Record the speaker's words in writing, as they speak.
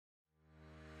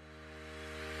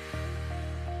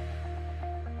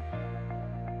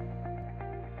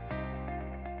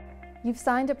You've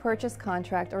signed a purchase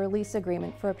contract or a lease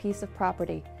agreement for a piece of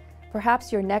property,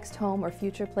 perhaps your next home or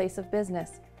future place of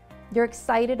business. You're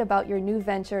excited about your new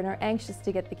venture and are anxious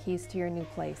to get the keys to your new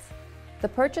place. The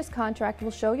purchase contract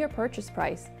will show your purchase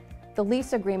price. The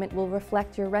lease agreement will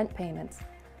reflect your rent payments.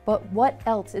 But what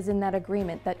else is in that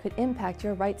agreement that could impact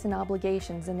your rights and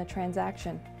obligations in the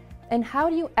transaction? And how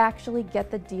do you actually get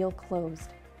the deal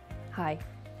closed? Hi,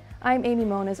 I'm Amy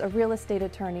Moniz, a real estate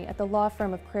attorney at the law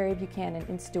firm of Crary Buchanan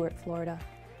in Stuart, Florida.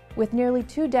 With nearly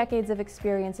 2 decades of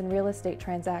experience in real estate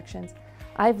transactions,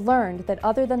 I've learned that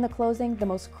other than the closing, the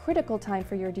most critical time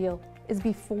for your deal is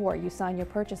before you sign your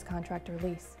purchase contract or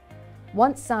lease.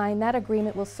 Once signed, that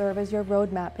agreement will serve as your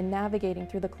roadmap in navigating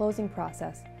through the closing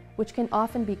process, which can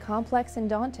often be complex and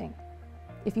daunting.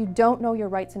 If you don't know your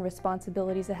rights and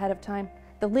responsibilities ahead of time,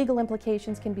 the legal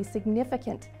implications can be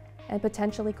significant and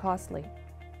potentially costly.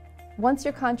 Once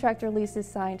your contract or lease is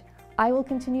signed, I will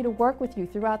continue to work with you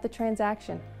throughout the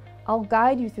transaction. I'll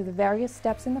guide you through the various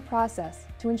steps in the process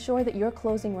to ensure that your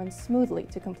closing runs smoothly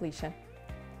to completion.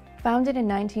 Founded in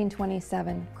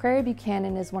 1927, Crary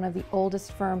Buchanan is one of the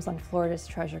oldest firms on Florida's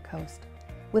Treasure Coast.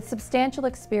 With substantial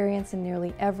experience in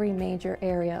nearly every major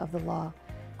area of the law,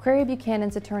 Crary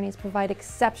Buchanan's attorneys provide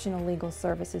exceptional legal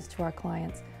services to our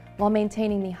clients while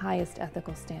maintaining the highest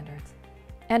ethical standards.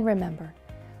 And remember,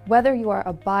 whether you are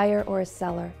a buyer or a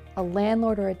seller, a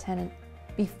landlord or a tenant,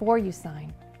 before you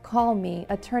sign, call me,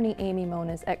 Attorney Amy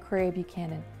Moniz at Crary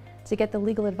Buchanan, to get the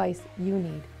legal advice you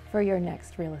need for your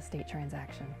next real estate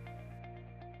transaction.